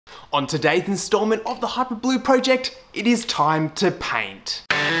On today's installment of the Hyperblue project, it is time to paint.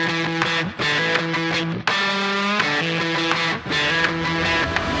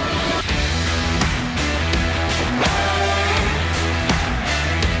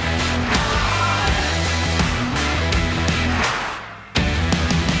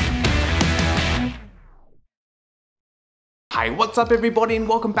 Hey, what's up everybody and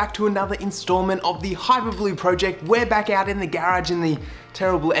welcome back to another installment of the Hyperblue project. We're back out in the garage in the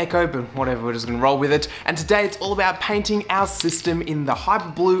terrible echo, but whatever, we're just gonna roll with it. And today it's all about painting our system in the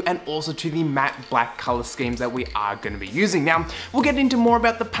Hyperblue and also to the matte black color schemes that we are gonna be using. Now, we'll get into more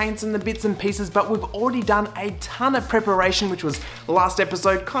about the paints and the bits and pieces, but we've already done a ton of preparation, which was last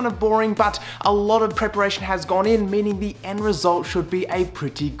episode, kind of boring, but a lot of preparation has gone in, meaning the end result should be a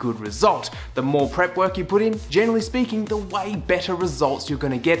pretty good result. The more prep work you put in, generally speaking, the way better results you're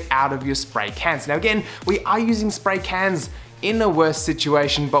gonna get out of your spray cans. Now again, we are using spray cans in a worse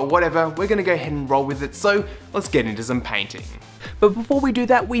situation, but whatever, we're gonna go ahead and roll with it, so let's get into some painting. But before we do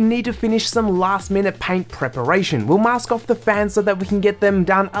that, we need to finish some last minute paint preparation. We'll mask off the fans so that we can get them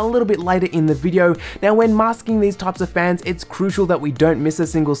done a little bit later in the video. Now when masking these types of fans, it's crucial that we don't miss a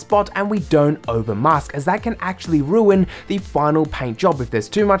single spot and we don't over mask, as that can actually ruin the final paint job. If there's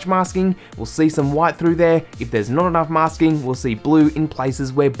too much masking, we'll see some white through there. If there's not enough masking, we'll see blue in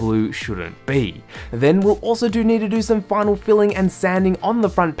places where blue shouldn't be. Then we'll also need to do some final filling and sanding on the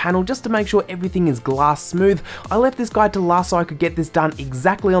front panel just to make sure everything is glass smooth. I left this guide to last so I could get this done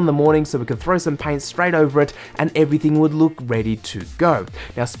exactly on the morning so we could throw some paint straight over it and everything would look ready to go.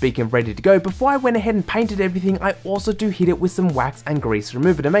 Now speaking of ready to go, before I went ahead and painted everything, I also hit it with some wax and grease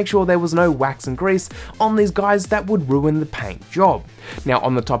remover to make sure there was no wax and grease on these guys that would ruin the paint job. Now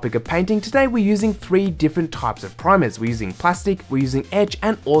on the topic of painting, today we're using 3 different types of primers. We're using plastic, we're using etch,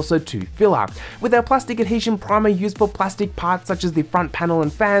 and also 2 filler. With our plastic adhesion primer used for plastic parts such as the front panel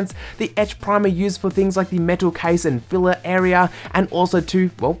and fans, the etch primer used for things like the metal case and filler area, and also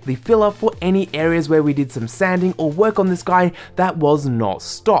the filler for any areas where we did some sanding or work on this guy that was not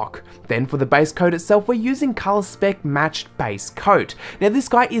stock. Then for the base coat itself, we're using color spec matched base coat. Now this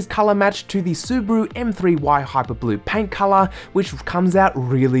guy is color matched to the Subaru M3Y Hyperblue paint color, which comes out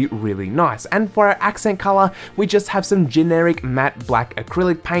really nice. And for our accent color, we just have some generic matte black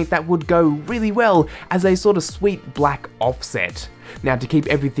acrylic paint that would go really well as a sort of sweet black offset. Now to keep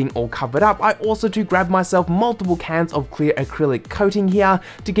everything all covered up, I also grab myself multiple cans of clear acrylic coating here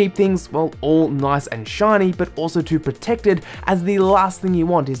to keep things, well, all nice and shiny, but also to protect it, as the last thing you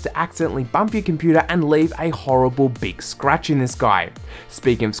want is to accidentally bump your computer and leave a horrible big scratch in this guy.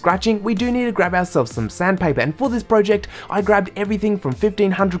 Speaking of scratching, we do need to grab ourselves some sandpaper, and for this project, I grabbed everything from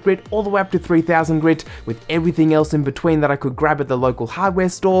 1500 grit all the way up to 3000 grit, with everything else in between that I could grab at the local hardware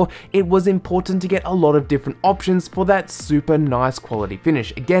store. It was important to get a lot of different options for that super nice quality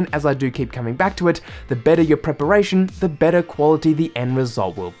finish. Again, as I do keep coming back to it, the better your preparation, the better quality the end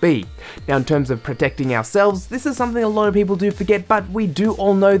result will be. Now in terms of protecting ourselves, this is something a lot of people do forget, but we do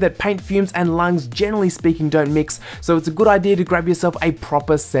all know that paint fumes and lungs generally speaking don't mix, so it's a good idea to grab yourself a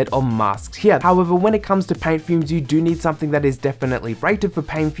proper set of masks here. However, when it comes to paint fumes, you do need something that is definitely rated for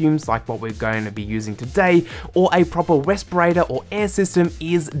paint fumes, like what we're going to be using today, or a proper respirator or air system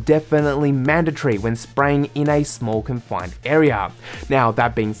is definitely mandatory when spraying in a small confined area. Now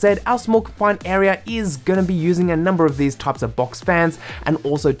that being said, our small confined area is going to be using a number of these types of box fans, and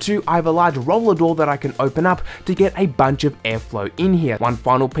also I have a large roller door that I can open up to get a bunch of airflow in here. One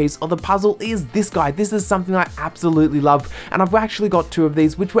final piece of the puzzle is this guy. This is something I absolutely love, and I've actually got 2 of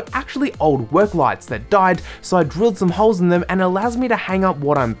these, which were actually old work lights that died, so I drilled some holes in them and it allows me to hang up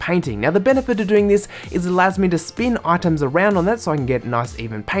what I'm painting. Now the benefit of doing this is it allows me to spin items around on that so I can get nice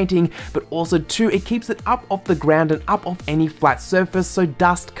even painting, but also it keeps it up off the ground and up off any flat surface so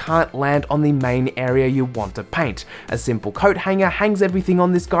dust can't land on the main area you want to paint. A simple coat hanger hangs everything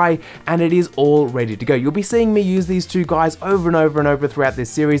on this guy and it is all ready to go. You'll be seeing me use these 2 guys over and over throughout this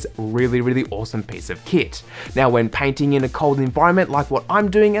series. Really awesome piece of kit. Now when painting in a cold environment like what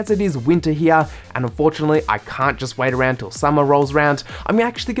I'm doing, as it is winter here, and unfortunately I can't just wait around till summer rolls around, I'm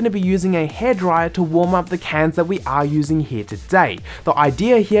actually going to be using a hairdryer to warm up the cans that we are using here today. The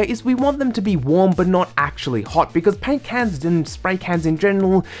idea here is we want them to be warm but not actually hot, because paint cans and spray cans in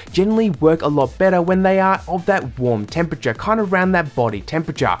generally work a lot better when they are of that warm temperature, kind of around that body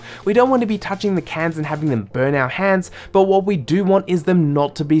temperature. We don't want to be touching the cans and having them burn our hands, but what we do want is them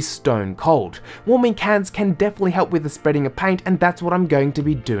not to be stone cold. Warming cans can definitely help with the spreading of paint, and that's what I'm going to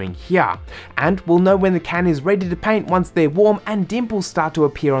be doing here. And we'll know when the can is ready to paint once they're warm and dimples start to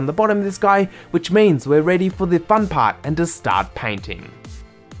appear on the bottom of this guy, which means we're ready for the fun part and to start painting.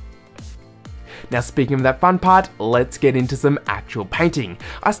 Now speaking of that fun part, let's get into some actual painting.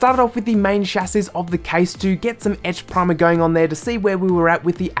 I started off with the main chassis of the case to get some etch primer going on there to see where we were at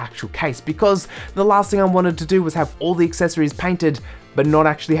with the actual case, because the last thing I wanted to do was have all the accessories painted but not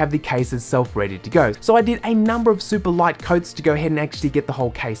actually have the case itself ready to go. So I did a number of super light coats to go ahead and actually get the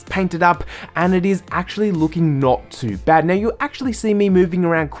whole case painted up, and it is actually looking not too bad. Now you'll actually see me moving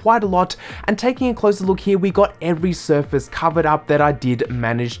around quite a lot, and taking a closer look here, we got every surface covered up that I did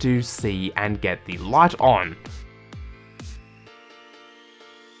manage to see and get the light on.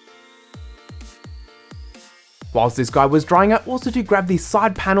 Whilst this guy was drying, I also did grab the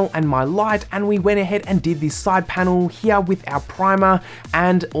side panel and my light, and we went ahead and did the side panel here with our primer,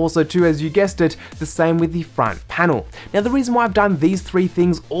 and also too, as you guessed it, the same with the front panel. Now the reason why I've done these three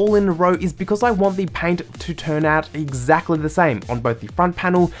things all in a row is because I want the paint to turn out exactly the same on both the front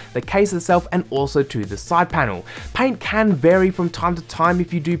panel, the case itself, and also to the side panel. Paint can vary from time to time.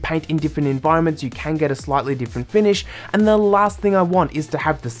 If you do paint in different environments, you can get a slightly different finish, and the last thing I want is to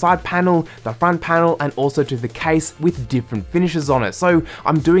have the side panel, the front panel, and also to the case with different finishes on it. So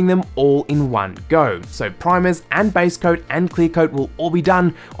I'm doing them all in one go. So primers and base coat and clear coat will all be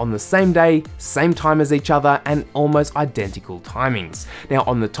done on the same day, same time as each other, and almost identical timings. Now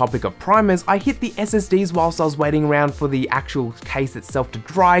on the topic of primers, I hit the SSDs whilst I was waiting around for the actual case itself to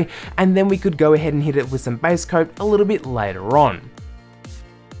dry, and then we could go ahead and hit it with some base coat a little bit later on.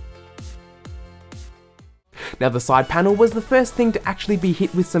 Now the side panel was the first thing to actually be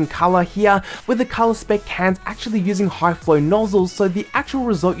hit with some colour here, with the colour spec cans actually using high flow nozzles, so the actual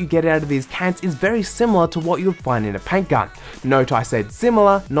result you get out of these cans is very similar to what you would find in a paint gun. Note I said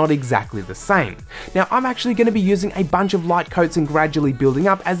similar, not exactly the same. Now I'm actually going to be using a bunch of light coats and gradually building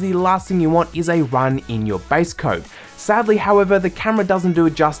up, as the last thing you want is a run in your base coat. Sadly, however, the camera doesn't do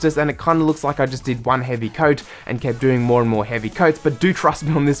it justice, and it kind of looks like I just did one heavy coat and kept doing more and more heavy coats, but do trust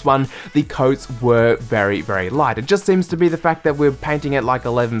me on this one, the coats were very, very light. It just seems to be the fact that we're painting at like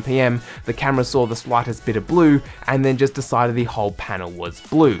 11 PM, the camera saw the slightest bit of blue, and then just decided the whole panel was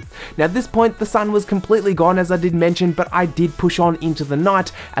blue. Now at this point, the sun was completely gone, as I did mention, but I did push on into the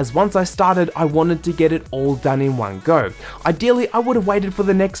night, as once I started, I wanted to get it all done in one go. Ideally, I would have waited for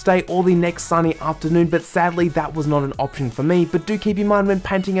the next day or the next sunny afternoon, but sadly, that was not an option for me. But do keep in mind when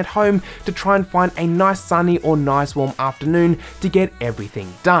painting at home to try and find a nice sunny or nice warm afternoon to get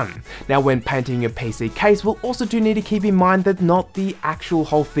everything done. Now when painting your PC case, we'll also do need to keep in mind that not the actual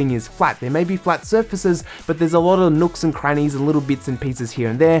whole thing is flat. There may be flat surfaces, but there's a lot of nooks and crannies and little bits and pieces here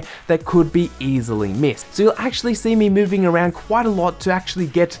and there that could be easily missed. So you'll actually see me moving around quite a lot to actually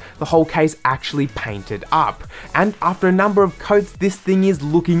get the whole case actually painted up. And after a number of coats, this thing is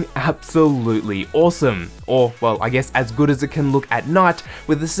looking absolutely awesome. Or, well, I guess as good as it can look at night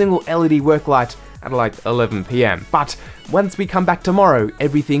with a single LED work light at like 11 PM. But once we come back tomorrow,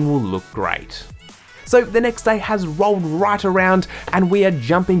 everything will look great. So the next day has rolled right around, and we are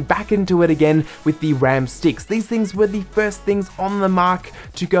jumping back into it again with the RAM sticks. These things were the first things on the mark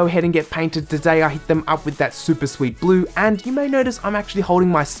to go ahead and get painted today. I hit them up with that super sweet blue, and you may notice I'm actually holding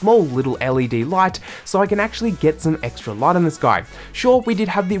my small little LED light so I can actually get some extra light on this guy. Sure, we did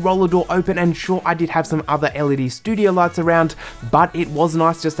have the roller door open, and sure, I did have some other LED studio lights around, but it was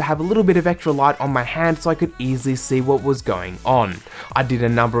nice just to have a little bit of extra light on my hand so I could easily see what was going on. I did a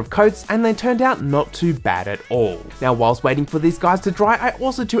number of coats, and they turned out not too bad at all. Now whilst waiting for these guys to dry, I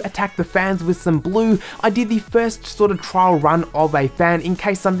also to attack the fans with some blue. I did the first sort of trial run of a fan in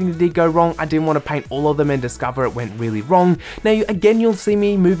case something did go wrong. I didn't want to paint all of them and discover it went really wrong. Now again, you'll see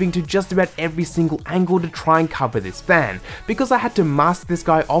me moving to just about every single angle to try and cover this fan. Because I had to mask this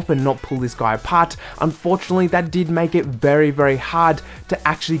guy off and not pull this guy apart, unfortunately that did make it very, very hard to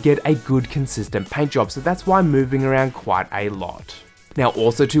actually get a good consistent paint job. So that's why I'm moving around quite a lot. Now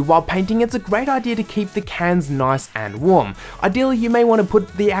also too, while painting, it's a great idea to keep the cans nice and warm. Ideally you may want to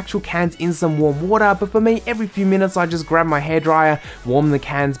put the actual cans in some warm water, but for me every few minutes I just grab my hairdryer, warm the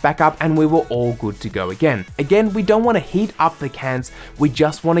cans back up, and we were all good to go again. Again, we don't want to heat up the cans, we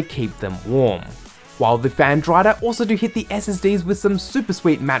just want to keep them warm. While the fan dried, I also do hit the SSDs with some super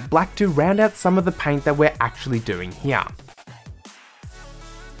sweet matte black to round out some of the paint that we're actually doing here.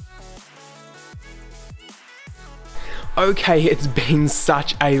 Okay, it's been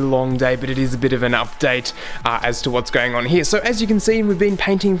such a long day, but it is a bit of an update as to what's going on here. So as you can see, we've been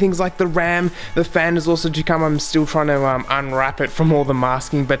painting things like the RAM, the fan is also to come. I'm still trying to unwrap it from all the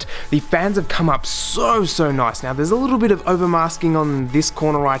masking, but the fans have come up so nice. Now there's a little bit of over masking on this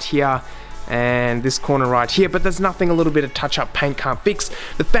corner right here, and this corner right here, but there's nothing a little bit of touch-up paint can't fix.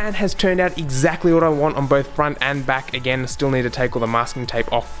 The fan has turned out exactly what I want on both front and back. Again, still need to take all the masking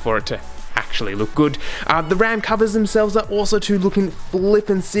tape off for it to actually look good. The RAM covers themselves are also too looking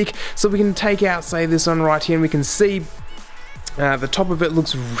flippin' sick, so we can take out, say, this one right here, and we can see the top of it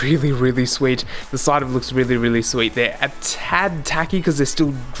looks really sweet. The side of it looks really sweet. They're a tad tacky because they're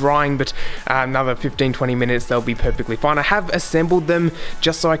still drying, but another 15-20 minutes they'll be perfectly fine. I have assembled them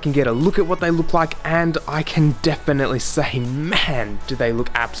just so I can get a look at what they look like, and I can definitely say, man, do they look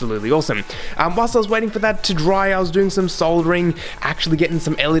absolutely awesome. Whilst I was waiting for that to dry, I was doing some soldering, actually getting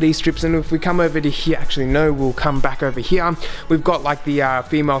some LED strips, and if we come over to here, actually no, we'll come back over here. We've got like the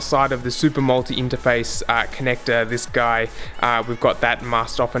female side of the super multi-interface connector, this guy. We've got that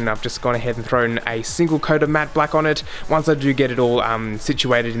masked off, and I've just gone ahead and thrown a single coat of matte black on it. Once I do get it all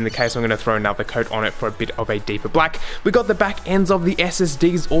situated in the case, I'm going to throw another coat on it for a bit of a deeper black. We got the back ends of the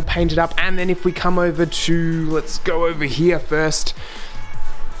SSDs all painted up, and then if we come over to, let's go over here first,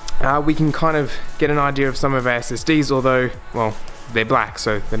 we can kind of get an idea of some of our SSDs, although, well, they're black,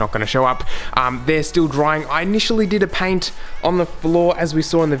 so they're not going to show up. They're still drying. I initially did a paint on the floor as we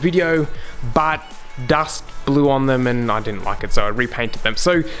saw in the video, but dust blew on them and I didn't like it, so I repainted them.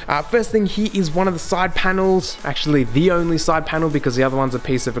 So first thing here is one of the side panels, actually the only side panel because the other one's a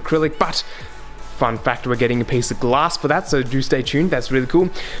piece of acrylic, but fun fact, we're getting a piece of glass for that, so do stay tuned, that's really cool.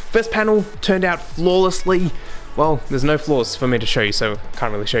 First panel turned out flawlessly. Well, there's no flaws for me to show you, so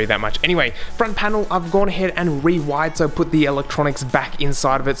can't really show you that much. Anyway, front panel, I've gone ahead and rewired, so put the electronics back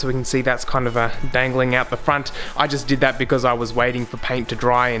inside of it so we can see that's kind of dangling out the front. I just did that because I was waiting for paint to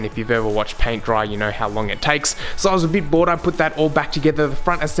dry, and if you've ever watched paint dry, you know how long it takes. So I was a bit bored, I put that all back together. The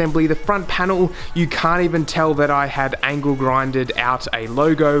front assembly, the front panel, you can't even tell that I had angle grinded out a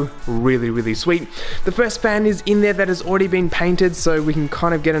logo. Really sweet. The first fan is in there that has already been painted, so we can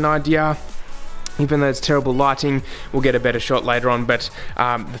kind of get an idea. Even though it's terrible lighting, we'll get a better shot later on, but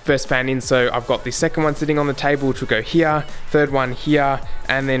the first fan in, so I've got the second one sitting on the table, which will go here, third one here,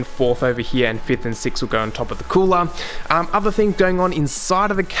 and then fourth over here, and fifth and sixth will go on top of the cooler. Other things going on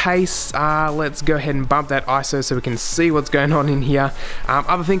inside of the case, let's go ahead and bump that ISO so we can see what's going on in here.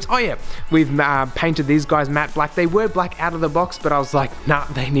 Other things, oh yeah, we've painted these guys matte black. They were black out of the box, but I was like, nah,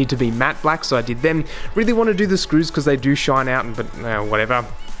 they need to be matte black, so I did them. Really want to do the screws because they do shine out, but whatever.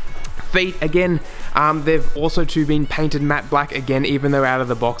 Feet, again, they've also been painted matte black again, even though out of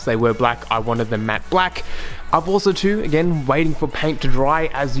the box they were black. I wanted them matte black. I've also again, waiting for paint to dry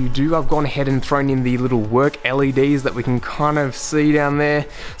as you do. I've gone ahead and thrown in the little work LEDs that we can kind of see down there.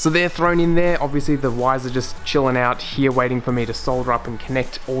 So they're thrown in there. Obviously the wires are just chilling out here, waiting for me to solder up and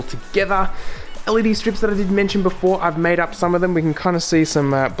connect all together. LED strips that I did mention before, I've made up some of them. We can kind of see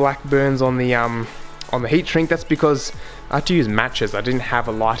some black burns on the heat shrink. That's because I had to use matches. I didn't have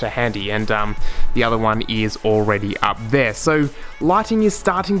a lighter handy, and the other one is already up there. So lighting is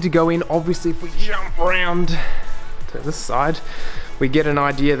starting to go in. Obviously, if we jump around to this side, we get an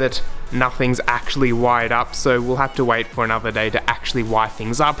idea that nothing's actually wired up, so we'll have to wait for another day to actually wire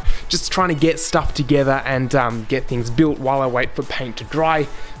things up. Just trying to get stuff together and get things built while I wait for paint to dry,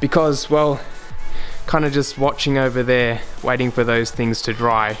 because, well, kind of just watching over there, waiting for those things to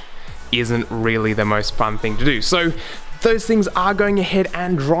dry isn't really the most fun thing to do. So those things are going ahead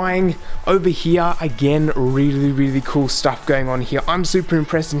and drying. Over here, again, really cool stuff going on here. I'm super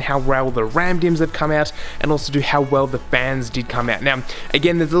impressed in how well the RAM dims have come out, and also how well the fans did come out. Now,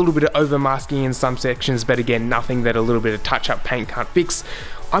 again, there's a little bit of over masking in some sections, but again, nothing that a little bit of touch-up paint can't fix.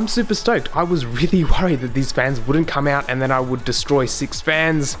 I'm super stoked. I was really worried that these fans wouldn't come out and then I would destroy 6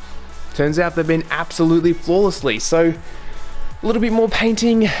 fans. Turns out they've been absolutely flawlessly. So a little bit more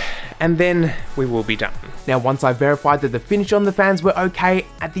painting and then we will be done. Now, once I verified that the finish on the fans were okay,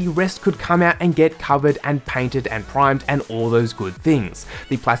 the rest could come out and get covered and painted and primed and all those good things.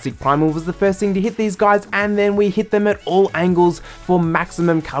 The plastic primer was the first thing to hit these guys, and then we hit them at all angles for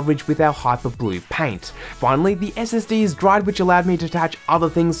maximum coverage with our hyper blue paint. Finally, the SSDs dried, which allowed me to attach other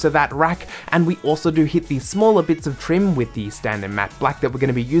things to that rack, and we also do hit the smaller bits of trim with the standard matte black that we're going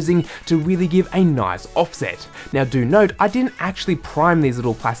to be using to really give a nice offset. Now, do note, I didn't actually prime these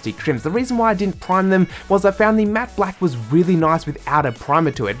little plastic trims. The reason why I didn't prime them was I found the matte black was really nice without a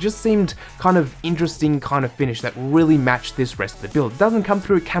primer to it. It just seemed kind of interesting kind of finish that really matched this rest of the build. It doesn't come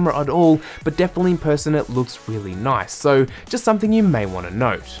through camera at all, but definitely in person it looks really nice. So just something you may want to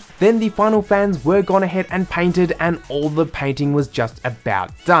note. Then the final fans were gone ahead and painted, and all the painting was just about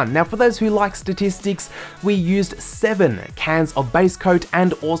done. Now, for those who like statistics, we used 7 cans of base coat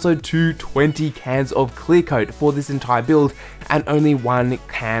and also 20 cans of clear coat for this entire build, and only 1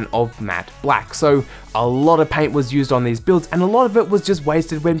 can of matte black. So a lot of paint was used on these builds, and a lot of it was just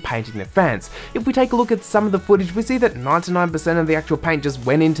wasted when painting the fans. If we take a look at some of the footage, we see that 99% of the actual paint just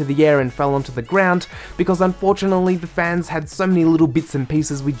went into the air and fell onto the ground, because unfortunately the fans had so many little bits and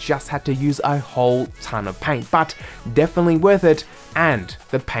pieces we just had to use a whole ton of paint, but definitely worth it, and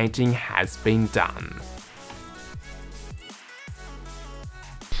the painting has been done.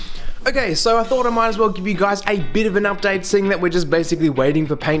 Okay, so I thought I might as well give you guys a bit of an update, seeing that we're just basically waiting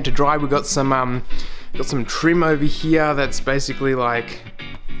for paint to dry. We've got some trim over here that's basically like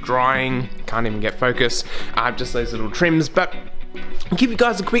drying, can't even get focus, just those little trims, but I'll give you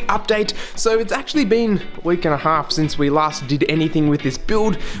guys a quick update. So it's actually been a week and a half since we last did anything with this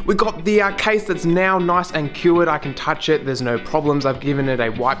build. We got the case that's now nice and cured. I can touch it, there's no problems. I've given it a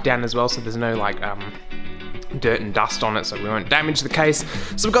wipe down as well, so there's no like dirt and dust on it, so we won't damage the case.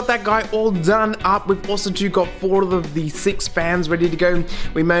 So we've got that guy all done up. We've also got 4 of the 6 fans ready to go.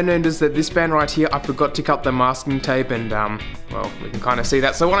 We may notice that this fan right here, I forgot to cut the masking tape, and well, we can kind of see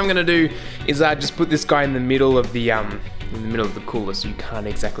that. So what I'm gonna do is just put this guy in the middle of the cooler, so you can't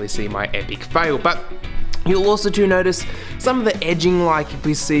exactly see my epic fail. But you'll also notice some of the edging, like if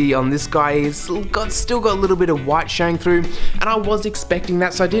we see on this guy, is still got a little bit of white showing through, and I was expecting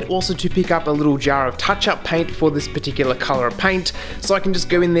that, so I did also pick up a little jar of touch-up paint for this particular color of paint, so I can just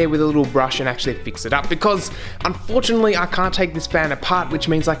go in there with a little brush and actually fix it up, because unfortunately I can't take this fan apart, which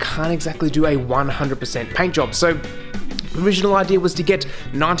means I can't exactly do a 100% paint job. So the original idea was to get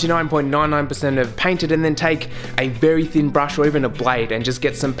 99.99% of painted and then take a very thin brush or even a blade and just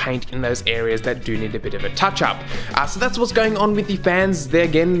get some paint in those areas that do need a bit of a touch up. So that's what's going on with the fans. There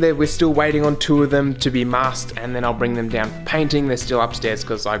again, we're still waiting on 2 of them to be masked, and then I'll bring them down for painting. They're still upstairs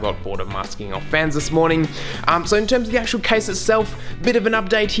because I got bored of masking off fans this morning. So in terms of the actual case itself, bit of an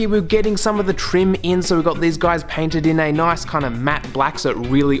update here. We're getting some of the trim in, so we've got these guys painted in a nice kind of matte black, so it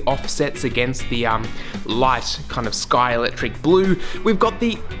really offsets against the light kind of sky electric blue. We've got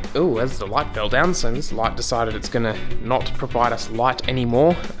the, oh, as the light fell down, so this light decided it's gonna not provide us light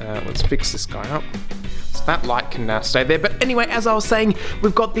anymore. Let's fix this guy up. So that light can stay there. But anyway, as I was saying,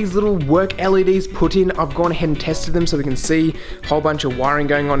 we've got these little work LEDs put in. I've gone ahead and tested them so we can see a whole bunch of wiring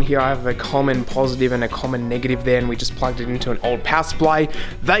going on here. I have a common positive and a common negative there, and we just plugged it into an old power supply.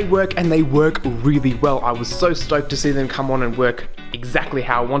 They work, and they work really well. I was so stoked to see them come on and work exactly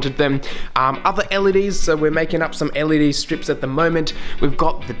how I wanted them. Other LEDs, so we're making up some LED strips at the moment. We've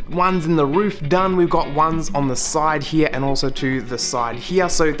got the ones in the roof done. We've got ones on the side here and also to the side here,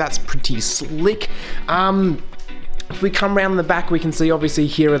 so that's pretty slick. If we come around the back, we can see obviously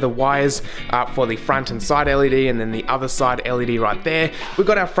here are the wires for the front and side LED, and then the other side LED right there. We've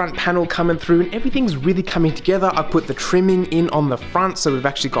got our front panel coming through, and everything's really coming together. I put the trimming in on the front, so we've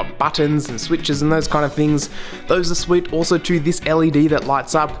actually got buttons and switches and those kind of things. Those are sweet. Also to this LED that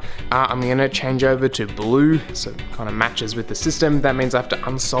lights up, I'm gonna change over to blue, so it kind of matches with the system. That means I have to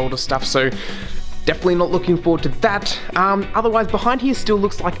unsolder stuff, so definitely not looking forward to that. Otherwise, behind here still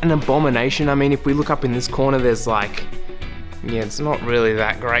looks like an abomination. I mean, if we look up in this corner, there's like, yeah, it's not really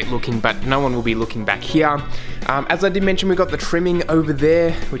that great looking, but no one will be looking back here. As I did mention, we've got the trimming over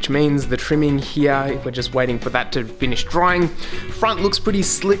there, which means the trimming here, we're just waiting for that to finish drying. Front looks pretty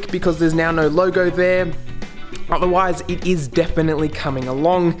slick because there's now no logo there. Otherwise, it is definitely coming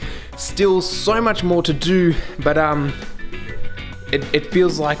along. Still so much more to do, but it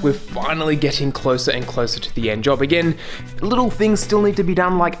feels like we're finally getting closer and closer to the end job. Again, little things still need to be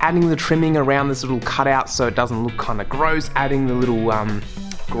done, like adding the trimming around this little cutout so it doesn't look kind of gross, adding the little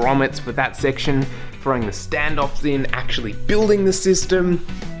grommets for that section, throwing the standoffs in, actually building the system.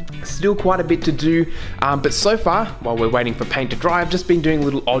 Still quite a bit to do, but so far, while we're waiting for paint to dry, I've just been doing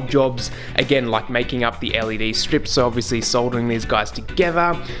little odd jobs, again, like making up the LED strips, so obviously soldering these guys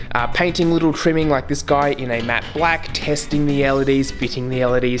together, painting little trimming like this guy in a matte black, testing the LEDs, fitting the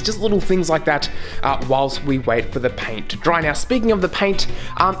LEDs, just little things like that, whilst we wait for the paint to dry. Now, speaking of the paint,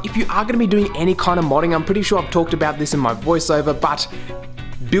 if you are going to be doing any kind of modding, I'm pretty sure I've talked about this in my voiceover, but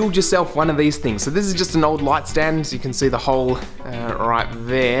build yourself one of these things. So this is just an old light stand, so you can see the hole right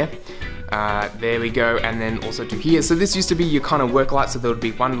there. There we go, and then also to here. So this used to be your kind of work light, so there would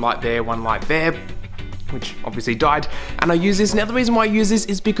be one light there, which obviously died, and I use this. Now the reason why I use this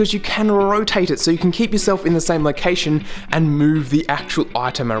is because you can rotate it, so you can keep yourself in the same location and move the actual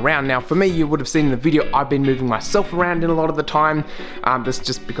item around. Now for me, you would have seen in the video, I've been moving myself around in a lot of the time. That's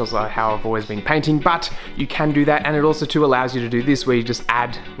just because of how I've always been painting, but you can do that, and it also too allows you to do this, where you just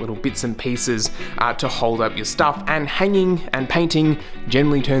add little bits and pieces to hold up your stuff, and hanging and painting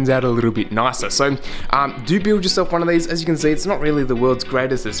generally turns out a little bit nicer. So do build yourself one of these. As you can see, it's not really the world's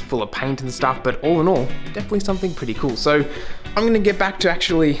greatest, it's full of paint and stuff, but all in all, definitely something pretty cool. So I'm gonna get back to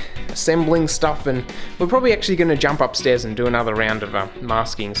actually assembling stuff, and we're probably actually gonna jump upstairs and do another round of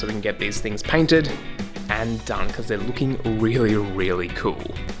masking so we can get these things painted and done because they're looking really cool.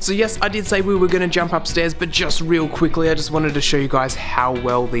 So yes, I did say we were going to jump upstairs, but just real quickly, I just wanted to show you guys how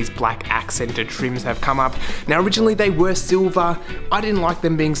well these black accented trims have come up. Now originally they were silver. I didn't like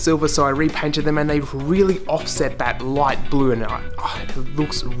them being silver, so I repainted them and they've really offset that light blue, and it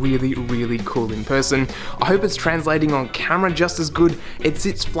looks really cool in person. I hope it's translating on camera just as good. It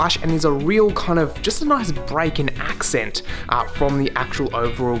sits flush and is a real kind of just a nice break in accent from the actual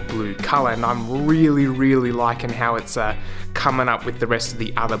overall blue color, and I'm really liking how it's coming up with the rest of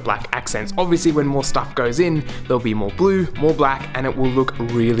the other black accents. Obviously when more stuff goes in, there'll be more blue, more black, and it will look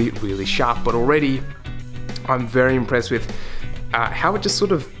really sharp, but already I'm very impressed with how it just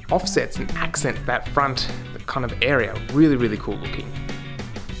sort of offsets and accents that front kind of area. Really cool looking.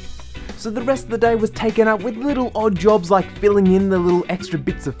 So the rest of the day was taken up with little odd jobs like filling in the little extra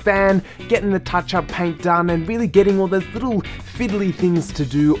bits of fan, getting the touch-up paint done, and really getting all those little fiddly things to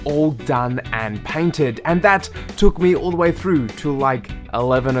do all done and painted. And that took me all the way through to like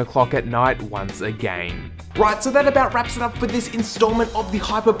 11 o'clock at night once again. Right, so that about wraps it up for this installment of the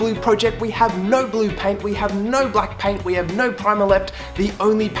Hyper Blue project. We have no blue paint, we have no black paint, we have no primer left. The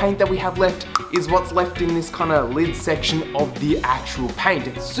only paint that we have left is what's left in this kind of lid section of the actual paint.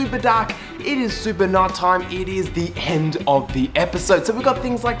 It's super dark, it is super night time, it is the end of the episode. So we've got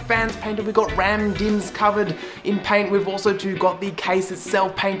things like fans painted, we've got RAM dims covered in paint, we've also got the case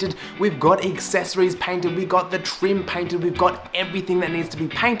itself painted, we've got accessories painted, we've got the trim painted, we've got everything that needs to be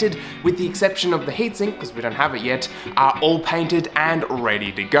painted with the exception of the heatsink, because we don't have it yet, are all painted and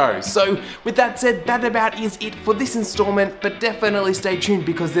ready to go. So with that said, that about is it for this installment, but definitely stay tuned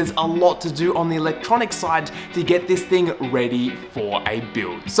because there's a lot to do on the electronic side to get this thing ready for a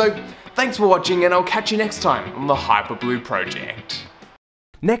build. So thanks for watching, and I'll catch you next time on the Hyper Blue project.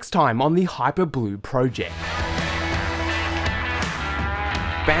 Next time on the Hyper Blue project.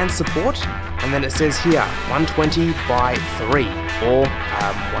 Band support, and then it says here 120 by 3 or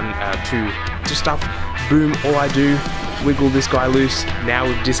 1, 2, just stuff. Boom, all I do, wiggle this guy loose. Now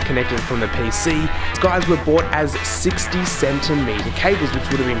we've disconnected from the PC. These guys were bought as 60 centimeter cables, which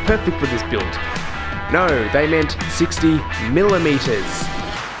would have been perfect for this build. No, they meant 60 millimeters.